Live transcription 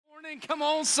morning. Come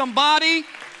on, somebody.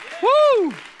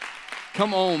 Woo!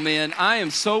 Come on, man. I am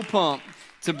so pumped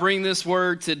to bring this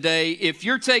word today. If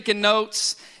you're taking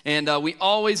notes, and we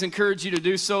always encourage you to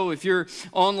do so if you're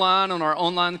online on our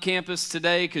online campus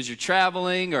today because you're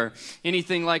traveling or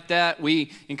anything like that,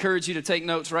 we encourage you to take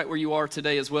notes right where you are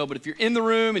today as well. But if you're in the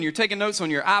room and you're taking notes on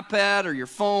your iPad or your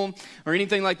phone or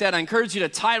anything like that, I encourage you to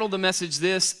title the message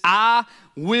this, I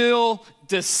Will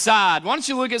Decide. Why don't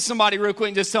you look at somebody real quick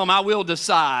and just tell them, I will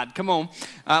decide. Come on,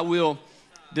 I will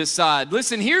decide.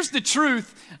 Listen, here's the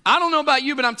truth. I don't know about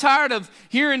you, but I'm tired of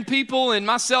hearing people and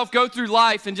myself go through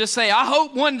life and just say, I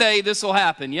hope one day this will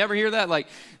happen. You ever hear that? Like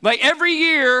every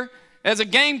year as a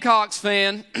Gamecocks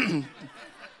fan,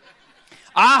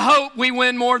 I hope we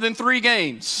win more than 3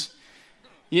 games.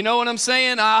 You know what I'm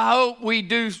saying? I hope we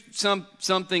do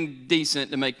something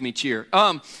decent to make me cheer.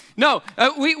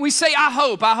 We say, I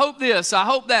hope this, I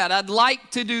hope that. I'd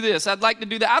like to do this, I'd like to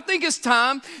do that. I think it's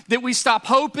time that we stop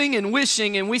hoping and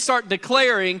wishing and we start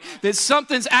declaring that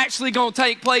something's actually going to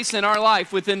take place in our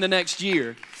life within the next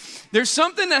year. There's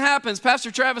something that happens,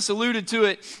 Pastor Travis alluded to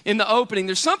it in the opening,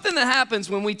 there's something that happens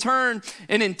when we turn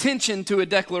an intention to a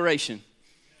declaration.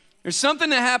 There's something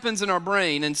that happens in our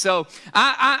brain, and so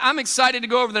I'm excited to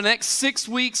go over the next 6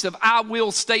 weeks of I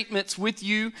will statements with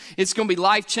you. It's going to be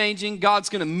life-changing. God's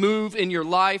going to move in your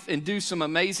life and do some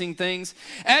amazing things.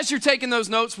 As you're taking those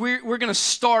notes, we're going to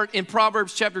start in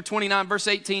Proverbs chapter 29, verse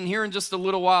 18. Here in just a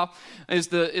little while is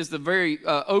the very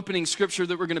opening scripture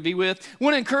that we're going to be with. I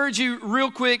want to encourage you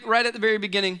real quick, right at the very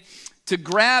beginning, to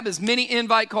grab as many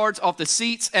invite cards off the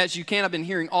seats as you can. I've been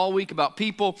hearing all week about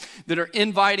people that are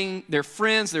inviting their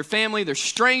friends, their family, their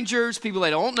strangers, people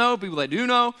they don't know, people they do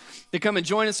know, to come and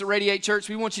join us at Radiate Church.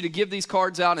 We want you to give these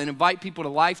cards out and invite people to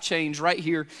life change right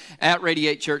here at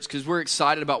Radiate Church because we're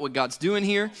excited about what God's doing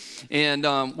here, and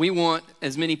we want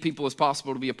as many people as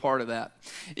possible to be a part of that.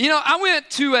 You know, I went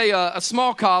to a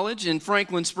small college in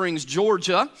Franklin Springs,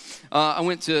 Georgia. I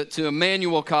went to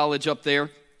Emmanuel College up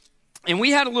there. And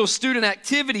we had a little student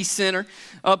activity center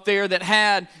up there that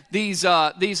had these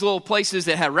little places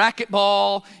that had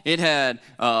racquetball. It had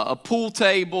a pool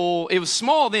table. It was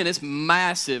small then. It's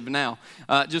massive now.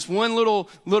 Just one little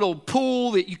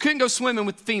pool that you couldn't go swimming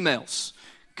with females.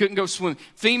 Couldn't go swimming.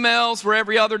 Females were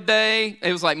every other day.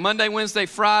 It was like Monday, Wednesday,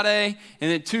 Friday.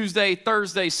 And then Tuesday,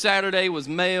 Thursday, Saturday was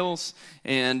males.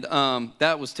 And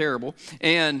that was terrible.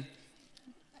 And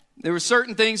there were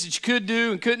certain things that you could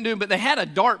do and couldn't do, but they had a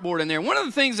dartboard in there. One of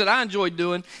the things that I enjoyed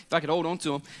doing, if I could hold on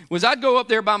to them, was I'd go up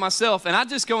there by myself, and I'd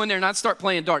just go in there and I'd start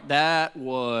playing dart. That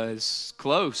was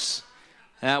close.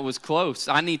 That was close.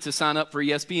 I need to sign up for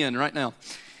ESPN right now.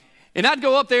 And I'd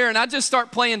go up there and I'd just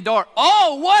start playing dart.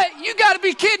 Oh, what? You got to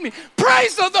be kidding me.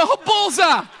 Praise the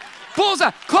bullseye.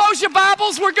 Bullseye. Close your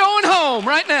Bibles. We're going home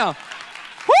right now.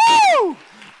 Woo!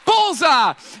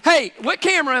 Bullseye. Hey, what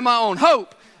camera am I on?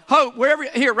 Hope, wherever,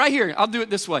 here, right here. I'll do it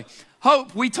this way.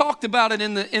 Hope, we talked about it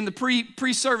in the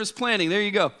pre-service planning. There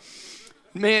you go.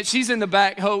 Man, she's in the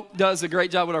back. Hope does a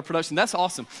great job with our production. That's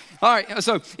awesome. All right,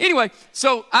 so anyway,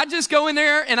 so I just go in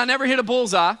there, and I never hit a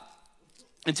bullseye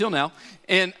until now,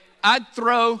 and I'd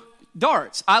throw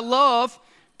darts. I love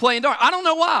playing darts. I don't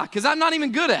know why, because I'm not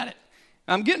even good at it.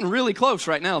 I'm getting really close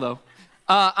right now, though.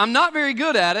 I'm not very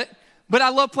good at it, but I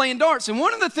love playing darts. And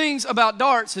one of the things about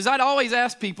darts is I'd always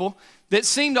ask people that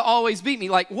seem to always beat me,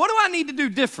 like, what do I need to do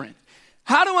different?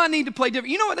 How do I need to play different?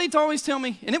 You know what they'd always tell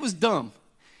me? And it was dumb.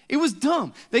 It was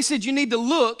dumb. They said you need to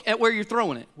look at where you're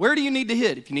throwing it. Where do you need to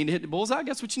hit? If you need to hit the bullseye,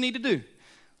 guess what you need to do?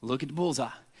 Look at the bullseye.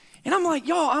 And I'm like,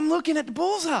 y'all, I'm looking at the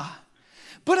bullseye.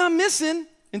 But I'm missing,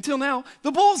 until now,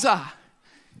 the bullseye.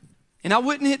 And I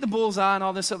wouldn't hit the bullseye and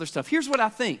all this other stuff. Here's what I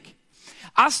think.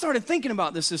 I started thinking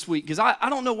about this week because I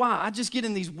don't know why. I just get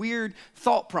in these weird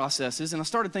thought processes, and I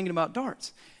started thinking about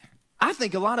darts. I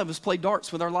think a lot of us play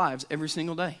darts with our lives every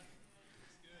single day.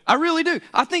 I really do.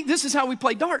 I think this is how we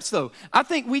play darts, though. I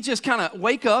think we just kind of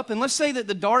wake up, and let's say that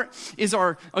the dart is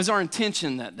our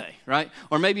intention that day, right?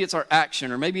 Or maybe it's our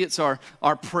action, or maybe it's our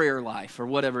prayer life, or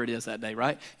whatever it is that day,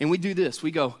 right? And we do this.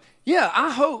 We go, yeah, I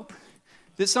hope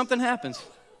that something happens.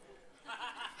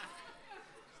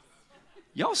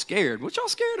 Y'all scared. What y'all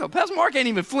scared of? Pastor Mark ain't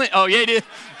even flint. Oh, yeah, he did.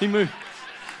 He moved.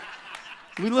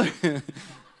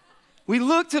 We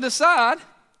look to the side,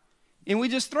 and we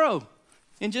just throw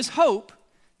and just hope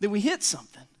that we hit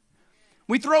something.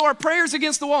 We throw our prayers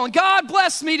against the wall, and God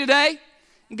bless me today.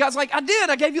 And God's like, I did.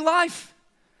 I gave you life.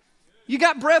 You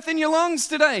got breath in your lungs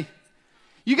today.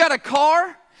 You got a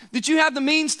car that you have the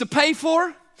means to pay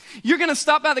for. You're going to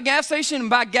stop by the gas station and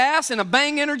buy gas and a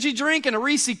Bang energy drink and a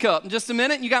Reese cup in just a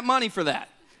minute, and you got money for that.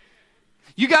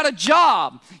 You got a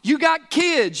job, you got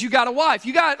kids, you got a wife,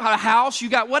 you got a house, you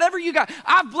got whatever you got.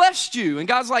 I've blessed you. And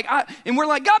God's like, and we're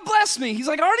like, God bless me. He's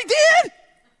like, I already did.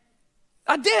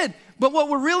 I did. But what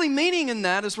we're really meaning in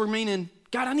that is we're meaning,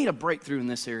 God, I need a breakthrough in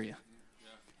this area.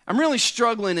 I'm really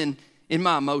struggling in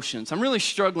my emotions. I'm really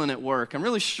struggling at work. I'm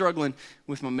really struggling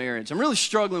with my marriage. I'm really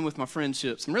struggling with my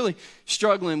friendships. I'm really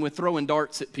struggling with throwing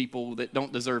darts at people that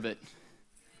don't deserve it.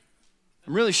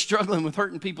 I'm really struggling with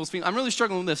hurting people's feelings. I'm really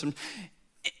struggling with this.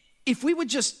 If we would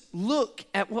just look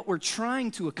at what we're trying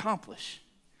to accomplish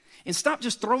and stop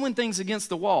just throwing things against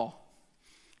the wall.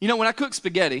 You know, when I cook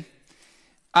spaghetti,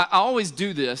 I always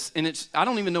do this, and I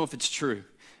don't even know if it's true.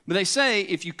 But they say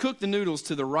if you cook the noodles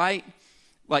to the right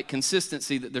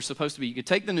consistency that they're supposed to be, you could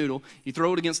take the noodle, you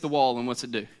throw it against the wall, and what's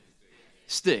it do?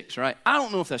 Sticks, right? I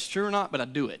don't know if that's true or not, but I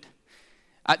do it.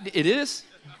 It is?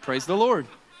 Praise the Lord.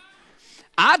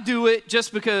 I do it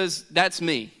just because that's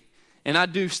me. And I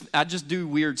just do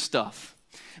weird stuff.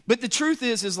 But the truth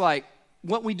is like,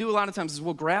 what we do a lot of times is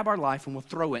we'll grab our life and we'll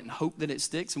throw it and hope that it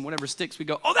sticks. And whatever sticks, we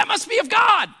go, oh, that must be of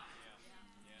God.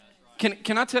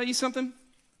 Can I tell you something?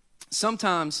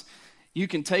 Sometimes you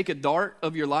can take a dart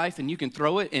of your life and you can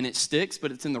throw it and it sticks,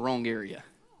 but it's in the wrong area.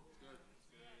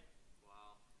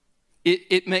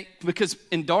 Because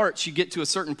in darts, you get to a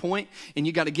certain point and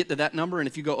you got to get to that number. And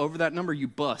if you go over that number, you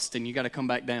bust and you got to come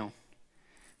back down.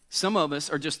 Some of us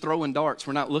are just throwing darts.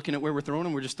 We're not looking at where we're throwing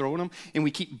them. We're just throwing them, and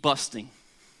we keep busting.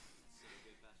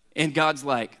 And God's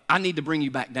like, I need to bring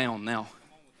you back down now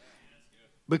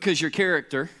because your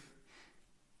character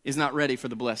is not ready for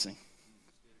the blessing.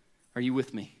 Are you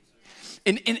with me?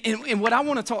 And what I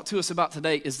want to talk to us about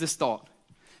today is this thought,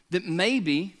 that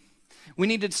maybe we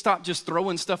need to stop just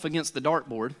throwing stuff against the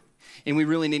dartboard, and we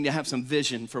really need to have some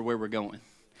vision for where we're going.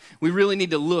 We really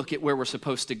need to look at where we're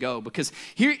supposed to go, because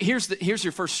here's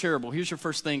your first shareable. Here's your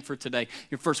first thing for today.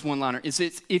 Your first one-liner is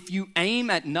if you aim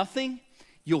at nothing,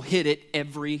 you'll hit it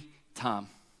every time.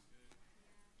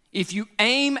 If you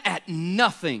aim at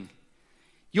nothing,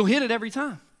 you'll hit it every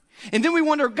time. And then we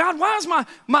wonder, God, why does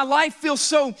my life feel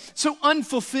so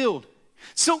unfulfilled?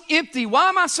 So empty. Why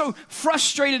am I so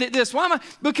frustrated at this?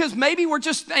 Because maybe we're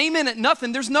just aiming at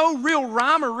nothing. There's no real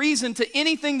rhyme or reason to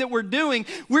anything that we're doing.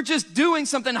 We're just doing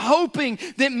something, hoping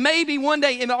that maybe one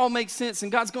day it all makes sense.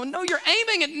 And God's going, no, you're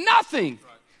aiming at nothing.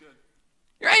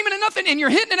 You're aiming at nothing and you're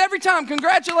hitting it every time.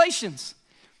 Congratulations.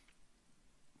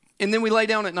 And then we lay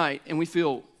down at night and we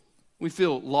feel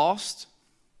lost,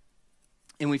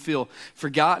 and we feel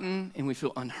forgotten, and we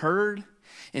feel unheard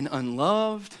and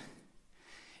unloved.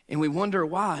 And we wonder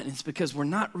why, and it's because we're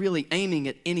not really aiming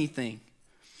at anything.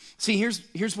 See,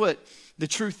 here's what the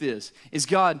truth is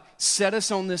God set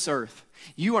us on this earth.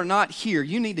 You are not here.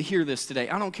 You need to hear this today.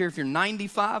 I don't care if you're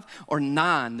 95 or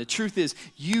 9. The truth is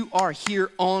you are here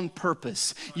on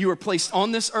purpose. You are placed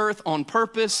on this earth on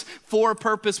purpose, for a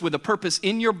purpose, with a purpose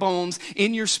in your bones,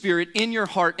 in your spirit, in your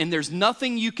heart, and there's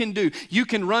nothing you can do. You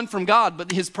can run from God,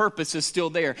 but his purpose is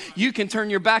still there. You can turn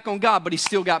your back on God, but he's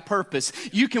still got purpose.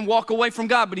 You can walk away from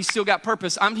God, but he's still got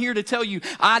purpose. I'm here to tell you,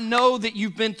 I know that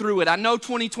you've been through it. I know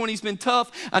 2020's been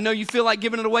tough. I know you feel like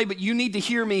giving it away, but you need to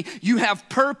hear me. You have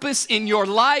purpose in your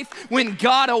life. When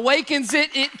God awakens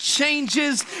it, it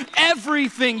changes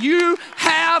everything. You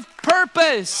have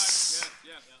purpose.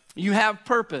 You have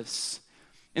purpose.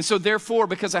 And so therefore,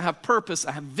 because I have purpose,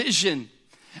 I have vision.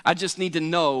 I just need to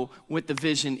know what the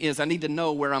vision is. I need to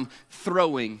know where I'm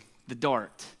throwing the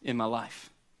dart in my life.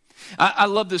 I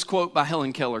love this quote by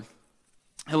Helen Keller.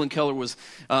 Helen Keller was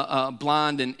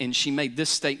blind, and she made this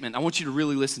statement. I want you to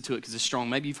really listen to it because it's strong.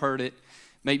 Maybe you've heard it.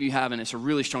 Maybe you haven't. It's a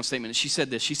really strong statement. And she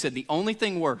said this. She said, the only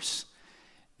thing worse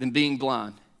than being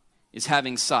blind is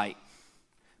having sight,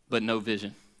 but no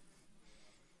vision.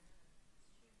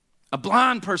 A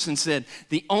blind person said,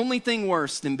 the only thing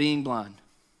worse than being blind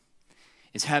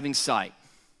is having sight,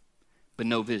 but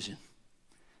no vision.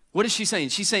 What is she saying?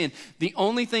 She's saying, the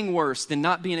only thing worse than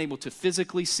not being able to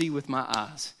physically see with my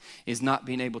eyes is not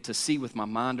being able to see with my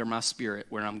mind or my spirit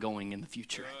where I'm going in the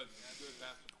future.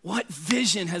 What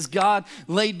vision has God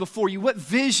laid before you? What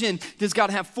vision does God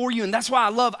have for you? And that's why I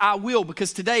love I will,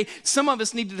 because today some of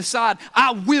us need to decide,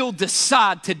 I will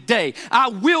decide today. I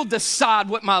will decide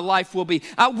what my life will be.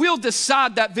 I will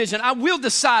decide that vision. I will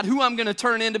decide who I'm going to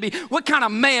turn into be, what kind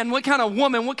of man, what kind of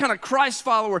woman, what kind of Christ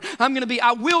follower I'm going to be.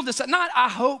 I will decide. Not I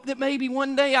hope that maybe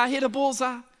one day I hit a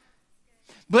bullseye.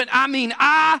 But I mean,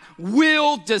 I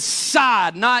will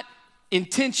decide, not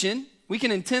intention. We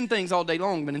can intend things all day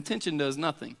long, but intention does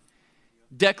nothing.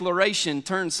 Declaration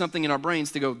turns something in our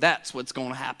brains to go, that's what's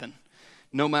going to happen.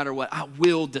 No matter what, I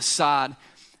will decide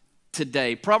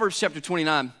today. Proverbs chapter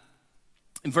 29,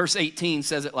 And verse 18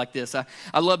 says it like this.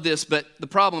 I love this, but the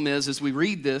problem is we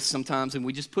read this sometimes and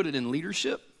we just put it in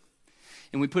leadership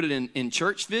and we put it in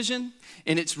church vision,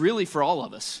 and it's really for all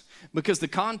of us because the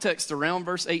context around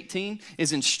verse 18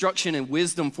 is instruction and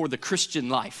wisdom for the Christian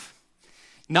life.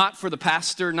 Not for the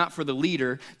pastor, not for the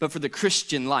leader, but for the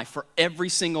Christian life, for every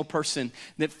single person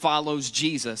that follows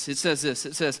Jesus. It says this,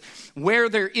 it says, where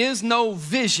there is no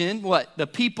vision, what? The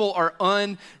people are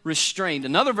unrestrained.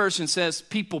 Another version says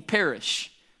people perish.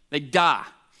 They die.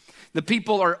 The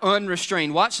people are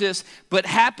unrestrained. Watch this. But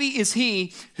happy is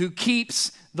he who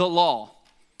keeps the law.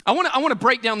 I want to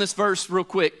break down this verse real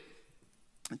quick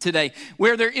today.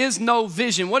 Where there is no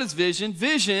vision. What is vision?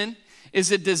 Vision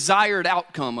is a desired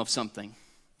outcome of something.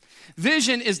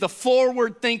 Vision is the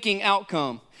forward-thinking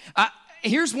outcome.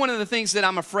 Here's one of the things that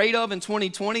I'm afraid of in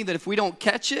 2020, that if we don't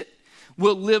catch it,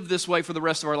 we'll live this way for the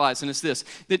rest of our lives. And it's this,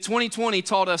 that 2020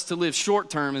 taught us to live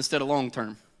short-term instead of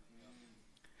long-term.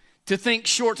 To think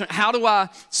short-term. How do I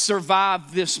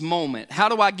survive this moment? How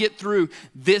do I get through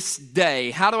this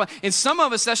day? And some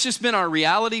of us, that's just been our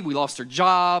reality. We lost our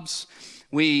jobs.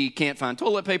 We can't find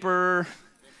toilet paper.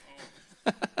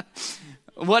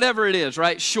 Whatever it is,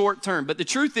 right? Short term. But the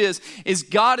truth is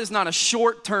God is not a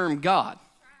short-term God.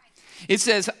 It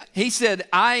says, he said,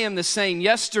 I am the same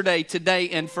yesterday, today,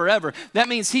 and forever. That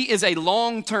means he is a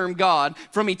long-term God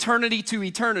from eternity to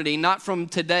eternity, not from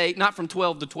today, not from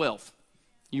 12 to 12.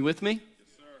 You with me? Yes,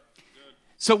 sir. Good.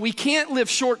 So we can't live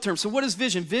short-term. So what is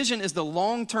vision? Vision is the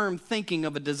long-term thinking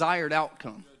of a desired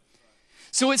outcome.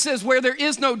 So it says where there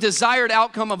is no desired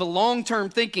outcome of a long-term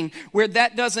thinking, where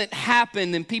that doesn't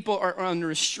happen, then people are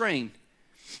unrestrained.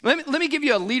 Let me give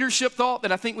you a leadership thought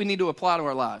that I think we need to apply to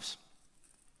our lives.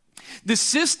 The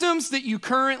systems that you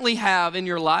currently have in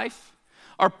your life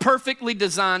are perfectly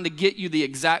designed to get you the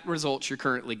exact results you're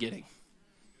currently getting.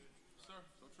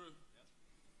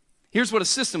 Here's what a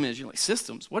system is. You're like,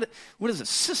 systems? What is a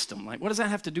system? Like, what does that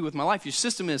have to do with my life? Your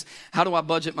system is, how do I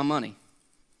budget my money?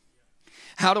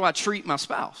 How do I treat my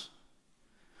spouse?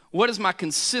 What is my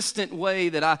consistent way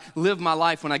that I live my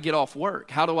life when I get off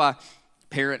work? How do I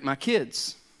parent my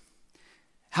kids?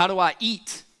 How do I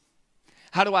eat?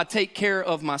 How do I take care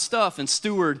of my stuff and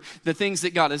steward the things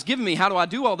that God has given me? How do I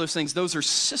do all those things? Those are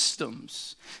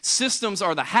systems. Systems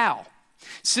are the how.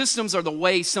 Systems are the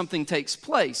way something takes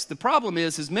place. The problem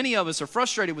is many of us are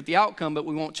frustrated with the outcome, but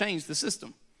we won't change the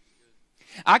system.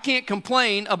 I can't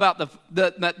complain about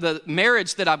the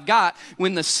marriage that I've got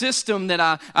when the system that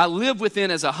I live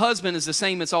within as a husband is the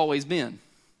same it's always been.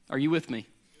 Are you with me?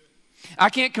 I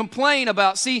can't complain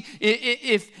about,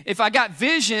 if I got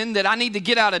vision that I need to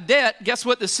get out of debt, guess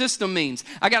what the system means?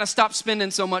 I got to stop spending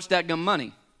so much dadgum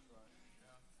money.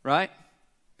 Right?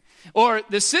 Or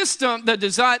the system,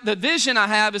 the vision I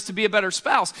have is to be a better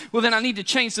spouse. Well, then I need to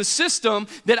change the system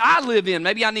that I live in.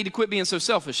 Maybe I need to quit being so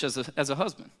selfish as a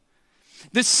husband.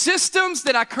 The systems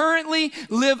that I currently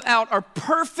live out are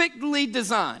perfectly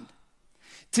designed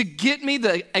to get me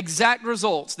the exact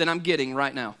results that I'm getting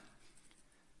right now.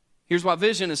 Here's why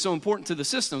vision is so important to the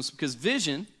systems, because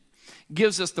vision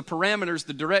gives us the parameters,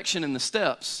 the direction, and the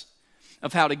steps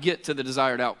of how to get to the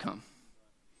desired outcome.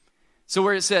 So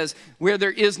where it says, where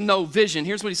there is no vision,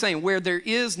 here's what he's saying. Where there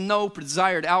is no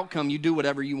desired outcome, you do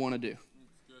whatever you want to do.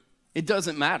 It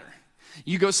doesn't matter.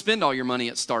 You go spend all your money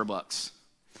at Starbucks.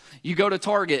 You go to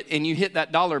Target and you hit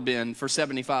that dollar bin for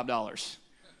 $75.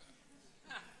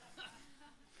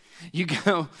 You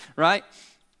go, right?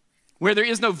 Where there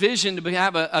is no vision to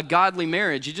have a godly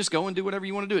marriage, you just go and do whatever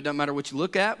you want to do. It doesn't matter what you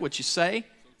look at, what you say,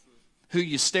 who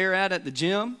you stare at the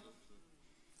gym,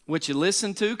 what you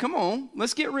listen to. Come on,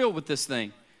 let's get real with this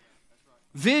thing.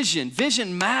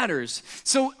 Vision matters.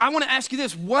 So I want to ask you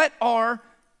this, what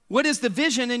is the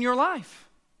vision in your life?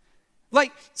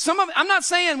 Like I'm not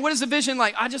saying what is the vision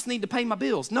like, I just need to pay my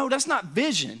bills. No, that's not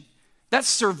vision. That's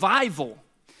survival.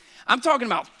 I'm talking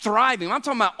about thriving. I'm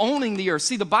talking about owning the earth.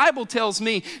 See, the Bible tells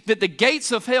me that the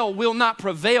gates of hell will not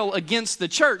prevail against the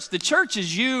church. The church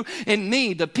is you and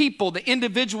me, the people, the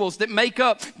individuals that make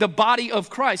up the body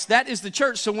of Christ. That is the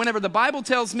church. So whenever the Bible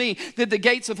tells me that the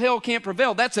gates of hell can't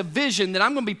prevail, that's a vision that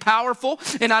I'm going to be powerful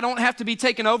and I don't have to be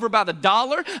taken over by the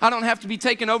dollar. I don't have to be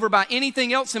taken over by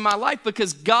anything else in my life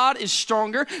because God is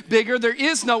stronger, bigger. There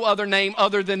is no other name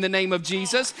other than the name of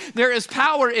Jesus. There is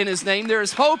power in his name. There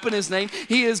is hope in his name.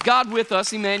 He is God with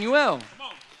us, Emmanuel.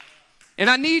 And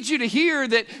I need you to hear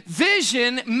that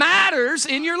vision matters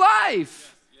in your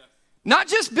life. Not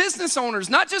just business owners,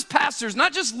 not just pastors,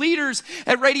 not just leaders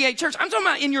at Radiate Church. I'm talking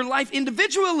about in your life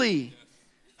individually.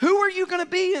 Who are you going to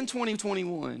be in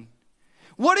 2021?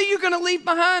 What are you going to leave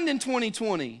behind in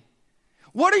 2020?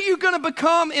 What are you going to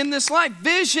become in this life?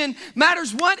 Vision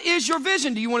matters. What is your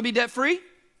vision? Do you want to be debt free?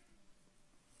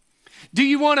 Do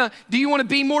you want to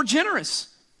be more generous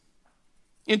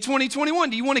in 2021?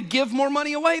 Do you want to give more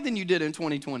money away than you did in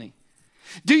 2020?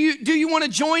 Do you want to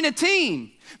join a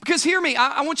team? Because hear me,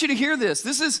 I want you to hear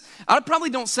this. I probably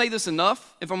don't say this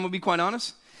enough, if I'm going to be quite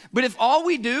honest. But if all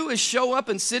we do is show up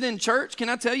and sit in church, can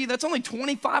I tell you, that's only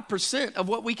 25% of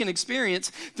what we can experience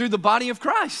through the body of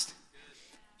Christ.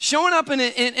 Showing up and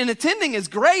attending is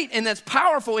great, and that's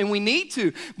powerful, and we need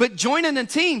to. But joining a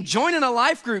team, joining a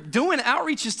life group, doing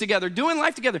outreaches together, doing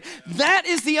life together, that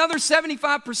is the other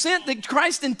 75% that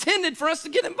Christ intended for us to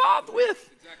get involved with.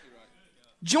 Exactly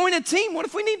right. Join a team. What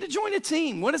if we need to join a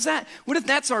team? What is that? What if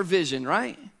that's our vision,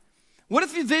 right? What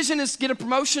if your vision is to get a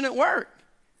promotion at work?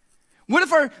 What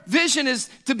if our vision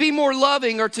is to be more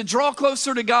loving or to draw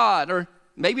closer to God or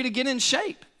maybe to get in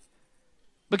shape?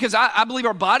 Because I believe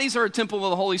our bodies are a temple of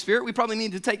the Holy Spirit. We probably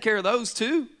need to take care of those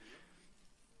too.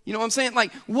 You know what I'm saying?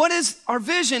 Like, what is our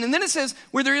vision? And then it says,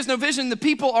 where there is no vision, the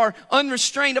people are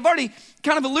unrestrained. I've already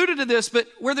kind of alluded to this, but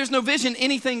where there's no vision,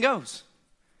 anything goes.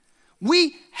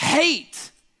 We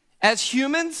hate, as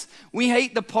humans, we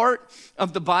hate the part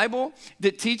of the Bible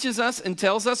that teaches us and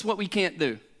tells us what we can't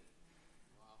do.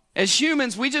 As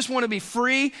humans, we just want to be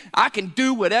free. I can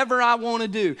do whatever I want to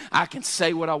do. I can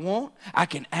say what I want. I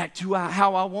can act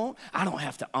how I want. I don't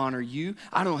have to honor you.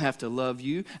 I don't have to love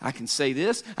you. I can say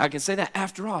this. I can say that.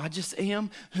 After all, I just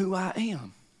am who I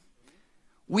am.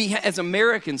 We, as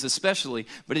Americans especially,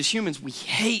 but as humans, we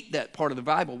hate that part of the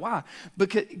Bible. Why?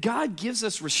 Because God gives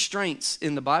us restraints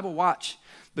in the Bible. Watch.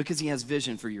 Because he has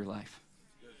vision for your life.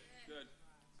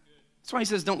 That's why he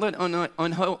says, don't let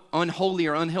unholy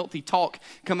or unhealthy talk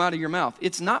come out of your mouth.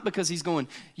 It's not because he's going,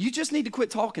 you just need to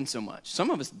quit talking so much. Some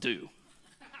of us do.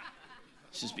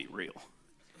 Let's just be real.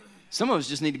 Some of us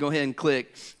just need to go ahead and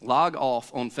click log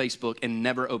off on Facebook and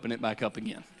never open it back up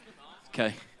again.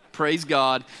 Okay, praise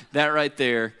God. That right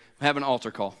there, have an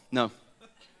altar call. No,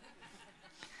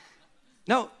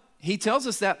 he tells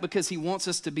us that because he wants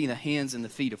us to be the hands and the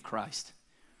feet of Christ.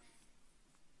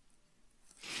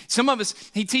 Some of us,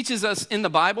 he teaches us in the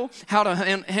Bible how to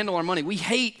handle our money. We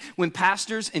hate when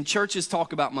pastors and churches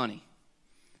talk about money.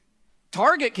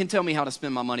 Target can tell me how to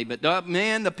spend my money, but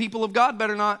man, the people of God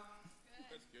better not.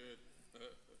 That's good.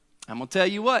 I'm going to tell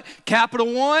you what,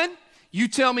 Capital One, you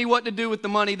tell me what to do with the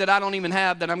money that I don't even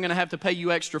have that I'm going to have to pay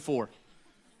you extra for.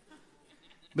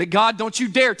 But God, don't you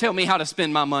dare tell me how to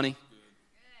spend my money.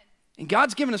 And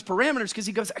God's given us parameters because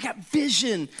he goes, I got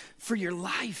vision for your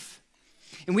life.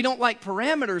 And we don't like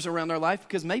parameters around our life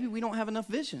because maybe we don't have enough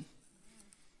vision.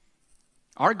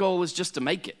 Our goal is just to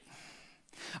make it.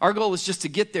 Our goal is just to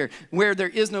get there. Where there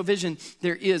is no vision,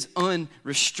 there is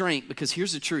unrestraint. Because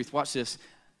here's the truth. Watch this.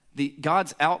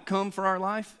 God's outcome for our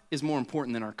life is more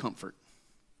important than our comfort.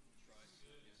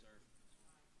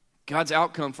 God's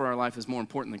outcome for our life is more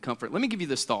important than comfort. Let me give you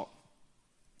this thought.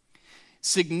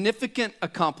 Significant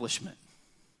accomplishment.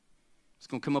 It's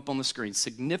going to come up on the screen.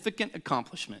 Significant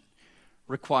accomplishment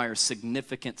requires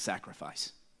significant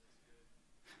sacrifice.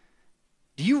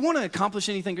 Do you want to accomplish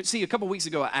anything? See, a couple weeks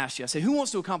ago I asked you, I said, who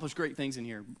wants to accomplish great things in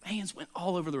here? Hands went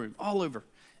all over the room, all over.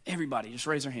 Everybody just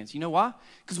raise their hands. You know why?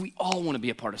 Because we all want to be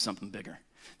a part of something bigger.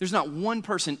 There's not one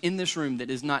person in this room that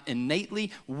is not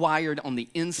innately wired on the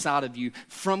inside of you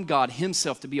from God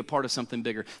himself to be a part of something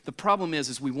bigger. The problem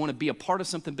is we want to be a part of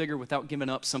something bigger without giving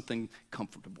up something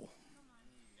comfortable.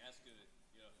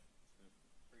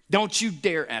 Don't you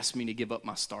dare ask me to give up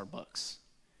my Starbucks.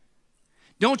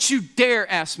 Don't you dare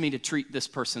ask me to treat this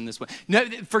person this way. No,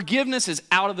 forgiveness is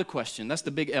out of the question. That's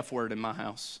the big F word in my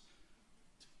house.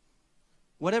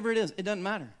 Whatever it is, it doesn't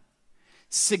matter.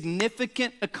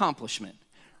 Significant accomplishment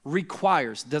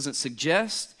requires, doesn't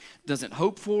suggest, doesn't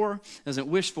hope for, doesn't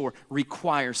wish for,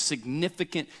 requires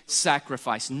significant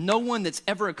sacrifice. No one that's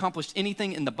ever accomplished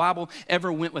anything in the Bible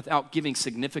ever went without giving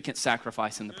significant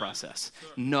sacrifice in the process.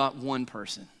 Not one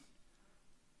person.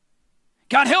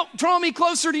 God, help draw me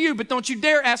closer to you, but don't you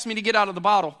dare ask me to get out of the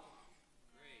bottle.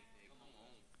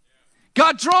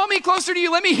 God, draw me closer to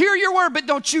you. Let me hear your word, but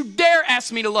don't you dare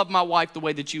ask me to love my wife the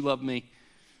way that you love me.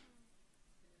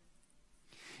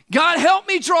 God, help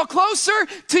me draw closer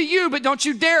to you, but don't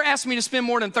you dare ask me to spend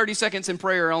more than 30 seconds in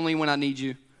prayer only when I need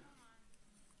you.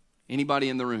 Anybody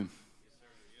in the room?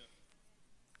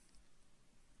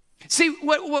 See,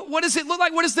 what does it look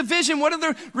like? What is the vision? What are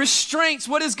the restraints?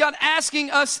 What is God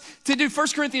asking us to do? 1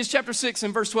 Corinthians chapter 6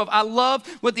 and verse 12. I love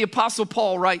what the Apostle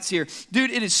Paul writes here.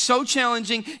 Dude, it is so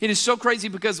challenging. It is so crazy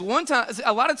because a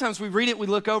lot of times we read it, we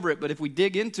look over it, but if we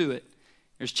dig into it,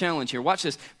 there's challenge here. Watch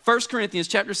this. 1 Corinthians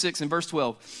chapter 6 and verse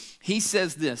 12. He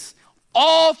says this,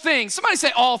 All things. Somebody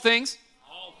say all things.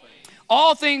 All things.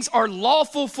 All things are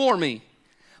lawful for me,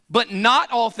 but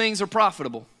not all things are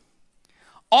profitable.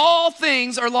 All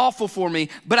things are lawful for me,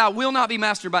 but I will not be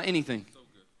mastered by anything. So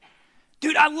good.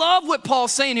 Dude, I love what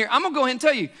Paul's saying here. I'm going to go ahead and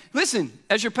tell you. Listen,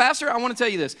 as your pastor, I want to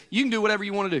tell you this. You can do whatever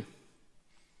you want to do.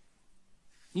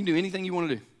 You can do anything you want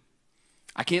to do.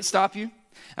 I can't stop you.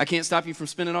 I can't stop you from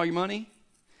spending all your money.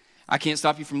 I can't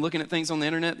stop you from looking at things on the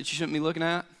internet that you shouldn't be looking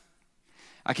at.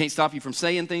 I can't stop you from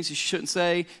saying things you shouldn't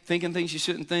say, thinking things you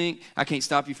shouldn't think. I can't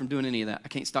stop you from doing any of that. I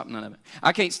can't stop none of it.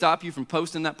 I can't stop you from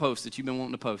posting that post that you've been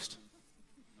wanting to post.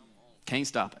 Can't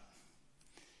stop it.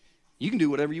 You can do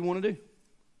whatever you want to do.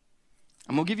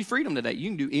 I'm going to give you freedom today. You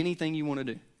can do anything you want to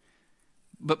do.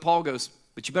 But Paul goes,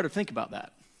 but you better think about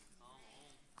that.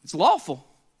 It's lawful.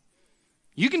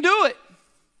 You can do it.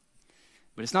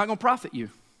 But it's not going to profit you.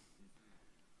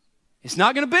 It's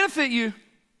not going to benefit you.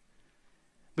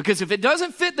 Because if it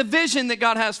doesn't fit the vision that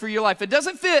God has for your life, it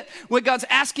doesn't fit what God's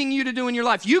asking you to do in your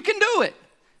life, you can do it,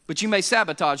 but you may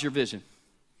sabotage your vision.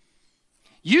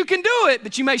 You can do it,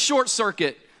 but you may short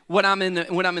circuit what I'm in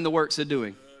the works of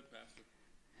doing.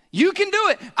 You can do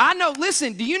it. I know,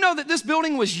 listen, do you know that this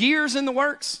building was years in the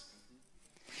works?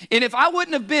 And if I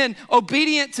wouldn't have been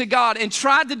obedient to God and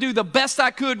tried to do the best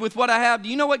I could with what I have, do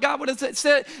you know what God would have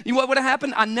said? What would have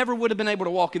happened? I never would have been able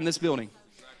to walk in this building.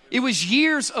 It was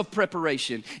years of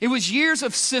preparation. It was years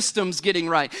of systems getting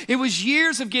right. It was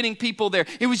years of getting people there.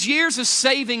 It was years of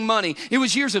saving money. It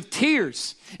was years of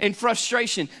tears and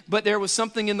frustration. But there was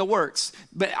something in the works.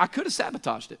 But I could have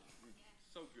sabotaged it.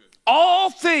 So good. All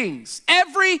things,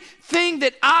 everything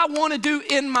that I want to do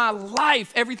in my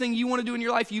life, everything you want to do in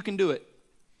your life, you can do it.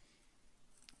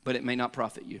 But it may not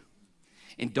profit you.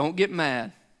 And don't get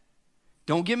mad.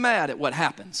 Don't get mad at what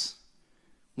happens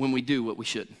when we do what we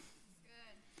shouldn't.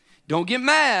 Don't get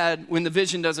mad when the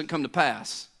vision doesn't come to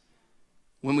pass,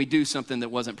 when we do something that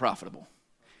wasn't profitable.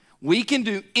 We can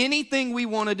do anything we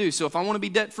want to do. So if I want to be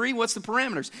debt-free, what's the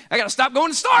parameters? I got to stop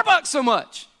going to Starbucks so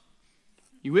much.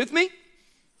 You with me?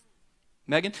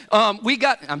 Megan?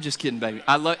 I'm just kidding, baby.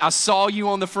 I saw you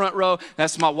on the front row.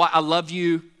 That's my wife. I love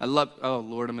you. Oh,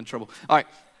 Lord, I'm in trouble. All right.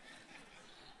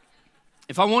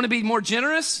 If I want to be more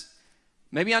generous,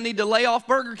 maybe I need to lay off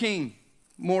Burger King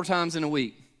more times in a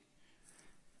week.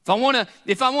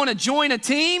 If I want to join a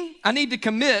team, I need to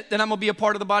commit that I'm going to be a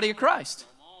part of the body of Christ.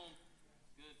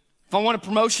 If I want a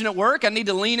promotion at work, I need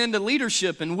to lean into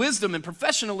leadership and wisdom and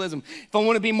professionalism. If I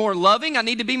want to be more loving, I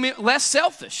need to be less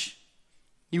selfish.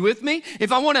 You with me?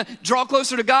 If I want to draw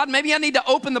closer to God, maybe I need to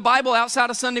open the Bible outside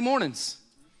of Sunday mornings.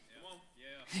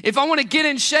 If I want to get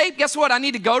in shape, guess what? I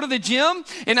need to go to the gym,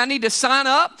 and I need to sign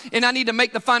up, and I need to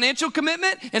make the financial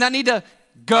commitment, and I need to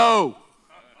go.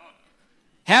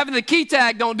 Having the key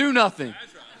tag don't do nothing.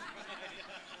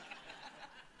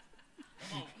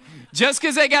 Just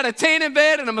because they got a tanning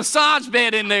bed and a massage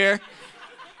bed in there.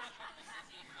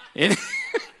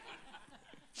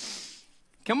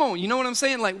 Come on, you know what I'm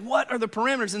saying? Like, what are the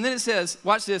parameters? And then it says,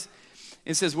 watch this.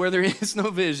 It says, where there is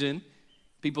no vision,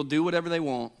 people do whatever they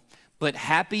want, but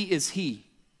happy is he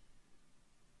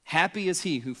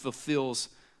who fulfills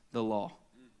the law.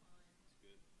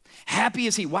 Happy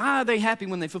is he. Why are they happy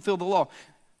when they fulfill the law?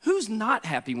 Who's not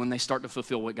happy when they start to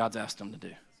fulfill what God's asked them to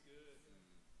do?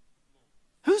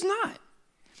 Who's not?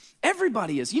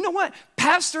 Everybody is. You know what?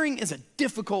 Pastoring is a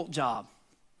difficult job.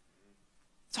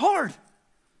 It's hard.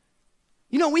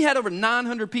 You know, we had over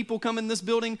 900 people come in this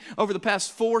building over the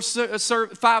past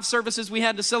 5 services we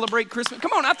had to celebrate Christmas.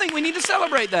 Come on, I think we need to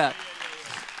celebrate that.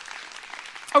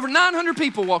 Over 900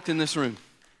 people walked in this room.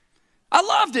 I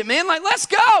loved it, man. Like, let's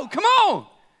go. Come on.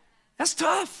 That's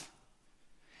tough.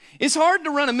 It's hard to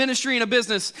run a ministry and a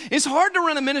business. It's hard to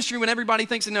run a ministry when everybody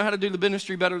thinks they know how to do the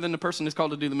ministry better than the person that's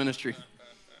called to do the ministry.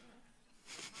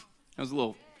 That was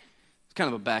it's kind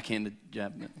of a backhanded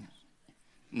jab.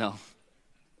 No.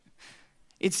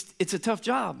 It's a tough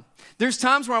job. There's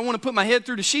times where I want to put my head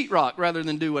through the sheetrock rather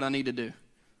than do what I need to do.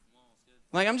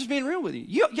 Like, I'm just being real with you.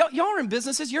 Y'all are in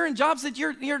businesses. You're in jobs that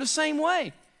you're the same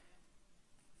way.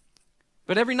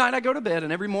 But every night I go to bed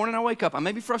and every morning I wake up, I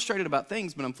may be frustrated about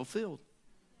things, but I'm fulfilled.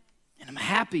 And I'm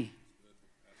happy.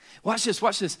 Watch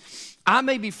this. I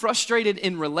may be frustrated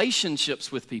in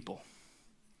relationships with people,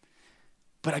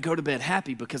 but I go to bed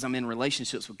happy because I'm in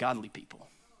relationships with godly people.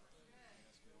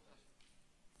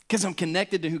 Because I'm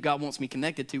connected to who God wants me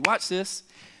connected to. Watch this.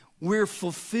 We're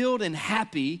fulfilled and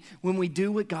happy when we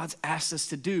do what God's asked us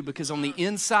to do, because on the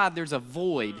inside there's a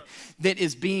void that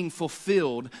is being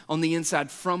fulfilled on the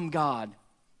inside from God.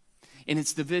 And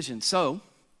it's the vision. So,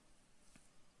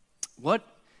 what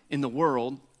in the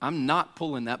world, I'm not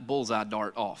pulling that bullseye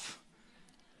dart off.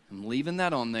 I'm leaving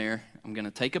that on there. I'm going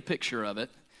to take a picture of it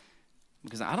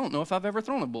because I don't know if I've ever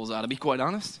thrown a bullseye, to be quite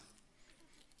honest.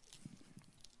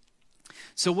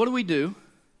 So what do we do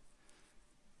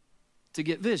to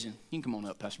get vision? You can come on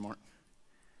up, Pastor Mark.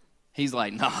 He's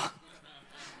like, nah.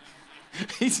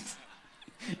 He's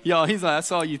like, I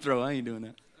saw you throw. I ain't doing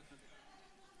that.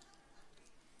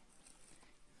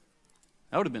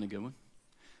 That would have been a good one.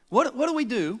 What do we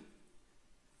do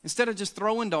instead of just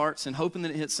throwing darts and hoping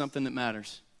that it hits something that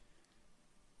matters?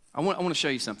 I want to show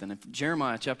you something.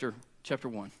 Jeremiah chapter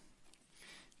 1.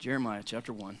 Jeremiah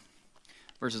chapter 1,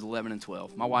 verses 11 and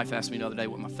 12. My wife asked me the other day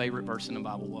what my favorite verse in the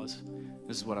Bible was.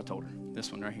 This is what I told her.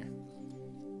 This one right here.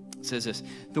 It says this.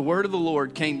 The word of the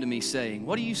Lord came to me saying,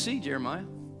 what do you see, Jeremiah?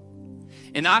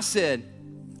 And I said,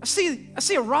 I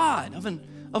see a rod of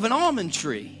an almond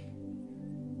tree.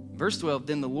 Verse 12,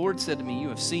 then the Lord said to me, you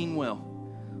have seen well,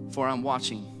 for I'm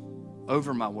watching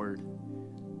over my word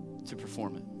to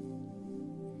perform it.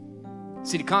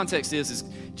 See, the context is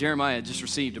Jeremiah had just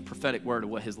received a prophetic word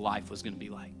of what his life was going to be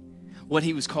like, what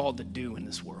he was called to do in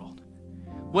this world,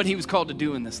 what he was called to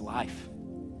do in this life.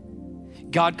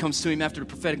 God comes to him after the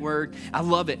prophetic word. I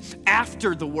love it.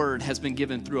 After the word has been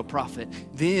given through a prophet,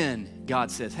 then God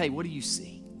says, hey, what do you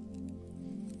see?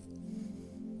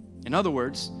 In other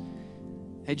words,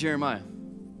 hey, Jeremiah,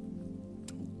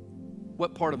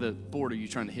 what part of the board are you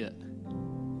trying to hit?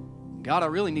 God, I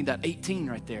really need that 18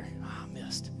 right there. Oh, I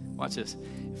missed. Watch this.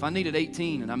 If I needed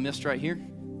 18 and I missed right here,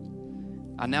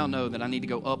 I now know that I need to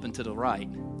go up and to the right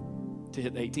to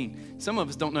hit the 18. Some of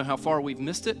us don't know how far we've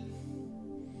missed it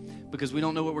because we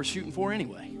don't know what we're shooting for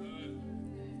anyway.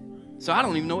 So I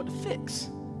don't even know what to fix.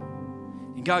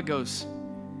 And God goes,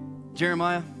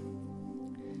 Jeremiah,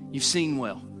 you've seen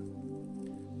well.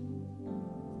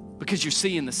 Because you're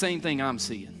seeing the same thing I'm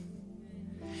seeing.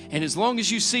 And as long as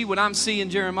you see what I'm seeing,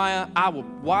 Jeremiah, I will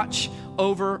watch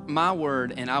over my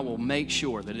word and I will make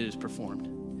sure that it is performed.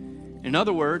 In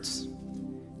other words,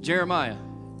 Jeremiah,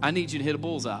 I need you to hit a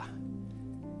bullseye.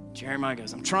 Jeremiah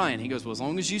goes, I'm trying. He goes, well, as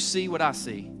long as you see what I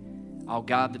see, I'll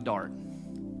guide the dart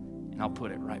and I'll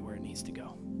put it right where it needs to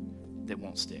go. That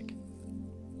won't stick.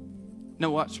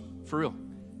 No, watch, for real.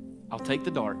 I'll take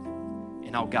the dart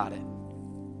and I'll guide it.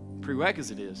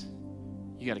 Prerequisite is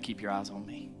you got to keep your eyes on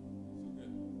me.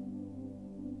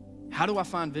 How do I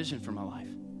find vision for my life?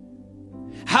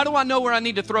 How do I know where I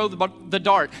need to throw the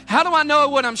dart? How do I know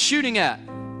what I'm shooting at?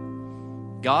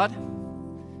 God,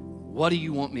 what do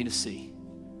you want me to see?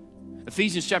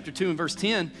 Ephesians chapter 2 and verse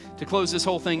 10, to close this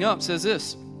whole thing up, says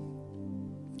this.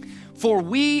 For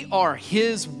we are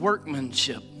his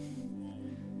workmanship.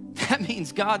 That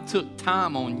means God took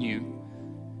time on you.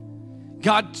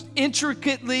 God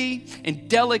intricately and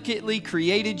delicately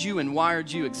created you and wired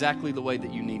you exactly the way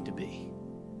that you need to be.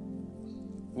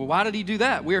 Well, why did he do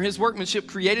that? We are his workmanship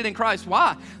created in Christ.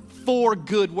 Why? For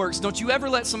good works. Don't you ever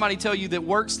let somebody tell you that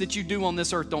works that you do on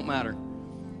this earth don't matter.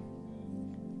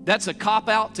 That's a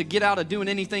cop-out to get out of doing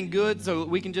anything good so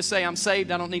we can just say, I'm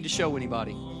saved, I don't need to show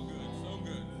anybody.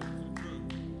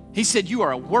 He said, you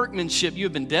are a workmanship. You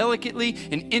have been delicately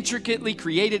and intricately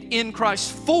created in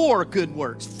Christ for good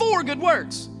works. For good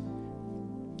works.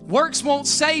 Works won't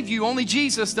save you. Only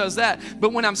Jesus does that.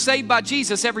 But when I'm saved by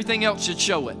Jesus, everything else should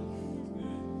show it.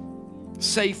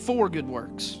 Saved for good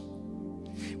works,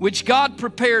 which God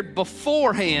prepared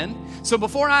beforehand. So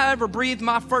before I ever breathed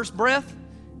my first breath,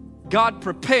 God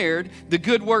prepared the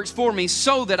good works for me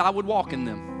so that I would walk in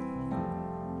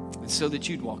them. And so that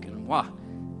you'd walk in them. Why?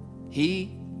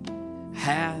 He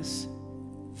has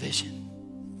vision.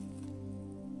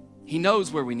 He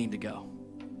knows where we need to go.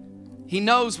 He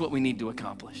knows what we need to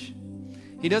accomplish.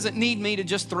 He doesn't need me to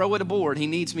just throw at a board. He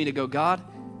needs me to go, God,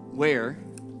 where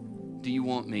do you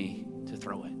want me to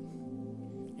throw it?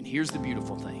 And here's the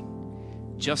beautiful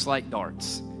thing. Just like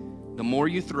darts, the more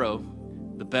you throw,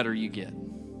 the better you get.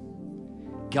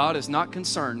 God is not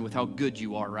concerned with how good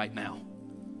you are right now.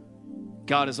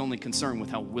 God is only concerned with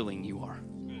how willing you are.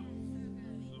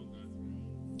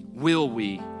 Will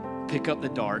we pick up the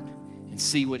dart and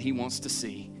see what he wants to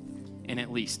see and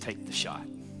at least take the shot?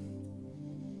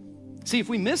 See, if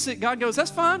we miss it, God goes, that's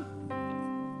fine.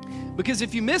 Because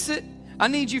if you miss it, I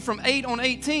need you from 8 on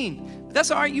 18. But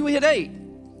that's all right, you hit 8.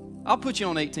 I'll put you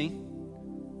on 18.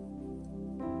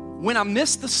 When I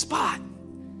miss the spot,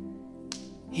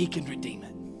 he can redeem it.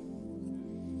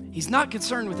 He's not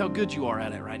concerned with how good you are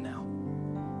at it right now.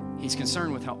 He's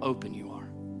concerned with how open you are.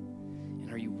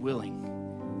 And are you willing?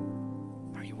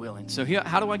 So here,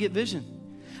 how do I get vision?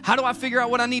 How do I figure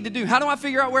out what I need to do? How do I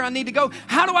figure out where I need to go?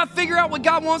 How do I figure out what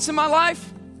God wants in my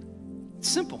life? It's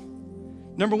simple.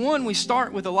 Number one, we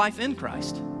start with a life in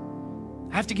Christ.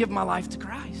 I have to give my life to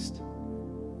Christ.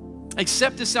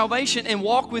 Accept his salvation and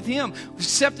walk with him.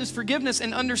 Accept his forgiveness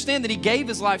and understand that he gave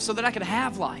his life so that I could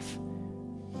have life.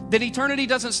 That eternity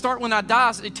doesn't start when I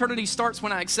die. Eternity starts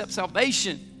when I accept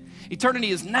salvation.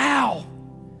 Eternity is now.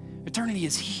 Eternity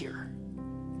is here.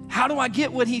 How do I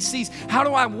get what he sees? How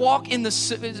do I walk in the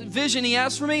vision he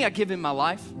has for me? I give him my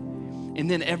life.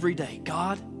 And then every day,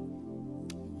 God,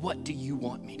 what do you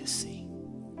want me to see?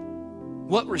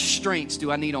 What restraints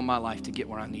do I need on my life to get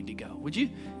where I need to go? Would you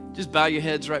just bow your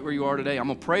heads right where you are today? I'm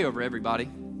going to pray over everybody.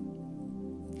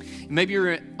 Maybe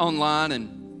you're online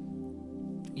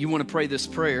and you want to pray this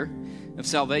prayer of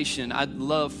salvation. I'd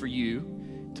love for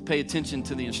you to pay attention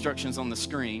to the instructions on the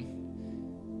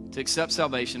screen, to accept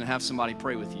salvation and have somebody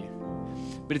pray with you.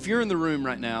 But if you're in the room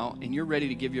right now and you're ready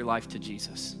to give your life to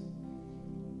Jesus,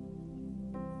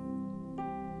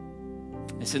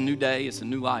 it's a new day, it's a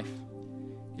new life.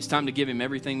 It's time to give him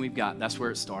everything we've got. That's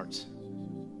where it starts.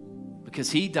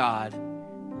 Because he died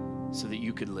so that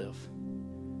you could live.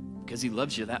 Because he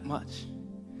loves you that much.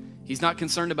 He's not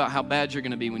concerned about how bad you're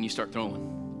going to be when you start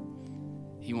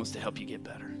throwing. He wants to help you get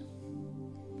better.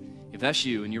 If that's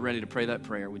you and you're ready to pray that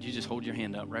prayer, would you just hold your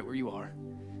hand up right where you are?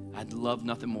 I'd love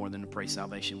nothing more than to pray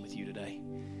salvation with you today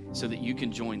so that you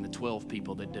can join the 12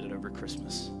 people that did it over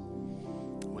Christmas.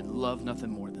 Would love nothing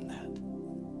more than that.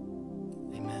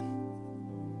 Amen.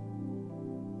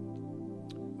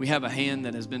 We have a hand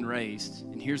that has been raised,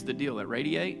 and here's the deal. At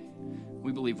Radiate,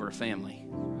 we believe we're a family,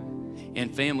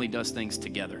 and family does things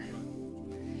together.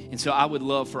 And so I would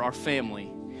love for our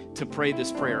family to pray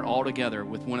this prayer all together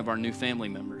with one of our new family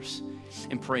members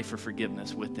and pray for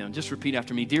forgiveness with them. Just repeat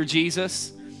after me. Dear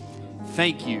Jesus,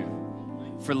 thank you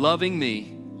for loving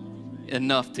me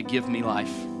enough to give me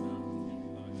life.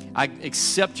 I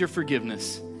accept your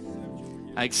forgiveness.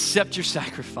 I accept your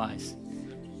sacrifice,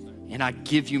 and I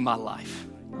give you my life.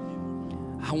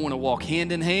 I want to walk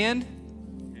hand in hand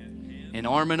and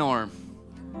arm in arm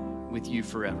with you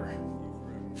forever.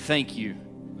 Thank you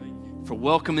for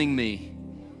welcoming me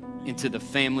into the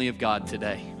family of God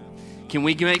today. Can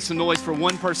we make some noise for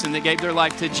one person that gave their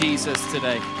life to Jesus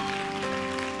today?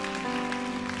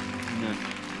 Amen.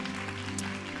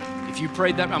 If you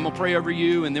prayed that, I'm going to pray over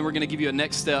you, and then we're going to give you a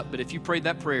next step. But if you prayed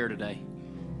that prayer today,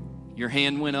 your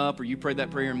hand went up, or you prayed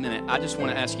that prayer in a minute, I just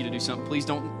want to ask you to do something. Please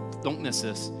don't miss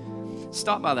this.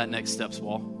 Stop by that Next Steps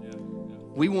wall.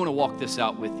 We want to walk this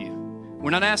out with you.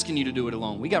 We're not asking you to do it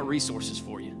alone. We got resources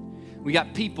for you. We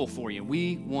got people for you.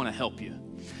 We want to help you.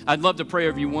 I'd love to pray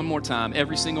over you one more time,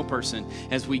 every single person,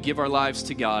 as we give our lives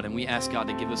to God and we ask God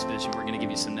to give us vision. We're going to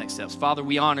give you some next steps. Father,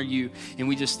 we honor you, and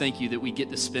we just thank you that we get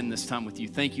to spend this time with you.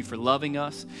 Thank you for loving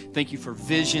us. Thank you for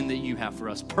vision that you have for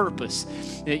us, purpose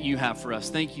that you have for us.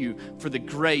 Thank you for the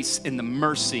grace and the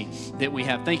mercy that we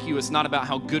have. Thank you. It's not about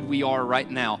how good we are right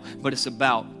now, but it's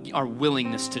about our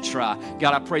willingness to try.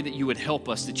 God, I pray that you would help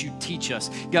us, that you teach us.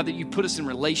 God, that you put us in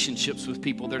relationships with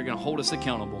people that are going to hold us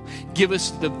accountable. Give us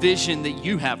the vision that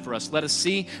you have for us. Let us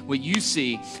see what you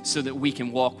see so that we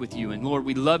can walk with you. And Lord,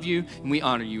 we love you and we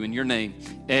honor you in your name.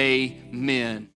 Amen.